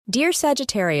Dear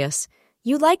Sagittarius,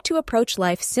 you like to approach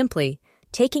life simply,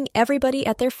 taking everybody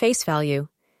at their face value.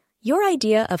 Your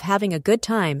idea of having a good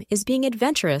time is being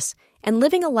adventurous and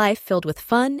living a life filled with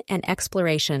fun and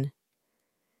exploration.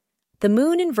 The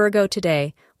moon in Virgo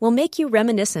today will make you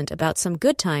reminiscent about some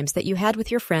good times that you had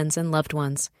with your friends and loved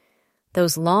ones.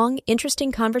 Those long,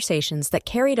 interesting conversations that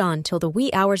carried on till the wee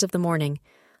hours of the morning,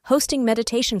 hosting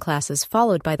meditation classes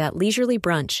followed by that leisurely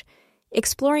brunch,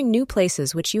 exploring new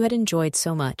places which you had enjoyed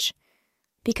so much.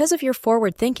 Because of your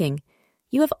forward thinking,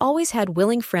 you have always had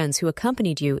willing friends who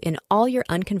accompanied you in all your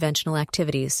unconventional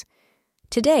activities.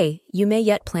 Today, you may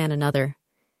yet plan another.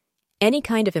 Any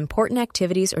kind of important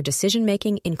activities or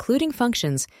decision-making, including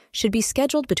functions, should be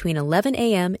scheduled between 11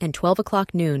 a.m. and 12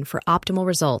 o'clock noon for optimal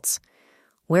results.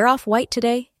 Wear off white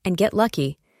today and get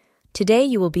lucky. Today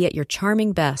you will be at your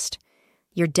charming best.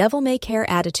 Your devil-may-care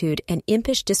attitude and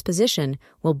impish disposition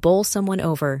will bowl someone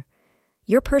over.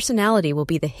 Your personality will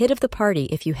be the hit of the party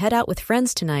if you head out with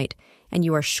friends tonight, and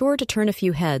you are sure to turn a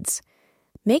few heads.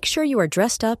 Make sure you are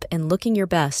dressed up and looking your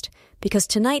best, because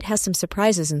tonight has some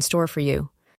surprises in store for you.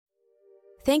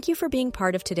 Thank you for being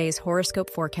part of today's horoscope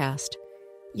forecast.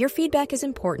 Your feedback is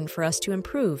important for us to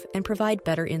improve and provide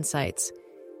better insights.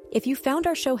 If you found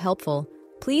our show helpful,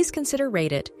 please consider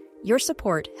rate it. Your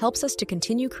support helps us to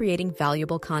continue creating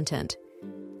valuable content.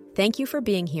 Thank you for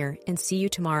being here, and see you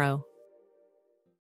tomorrow.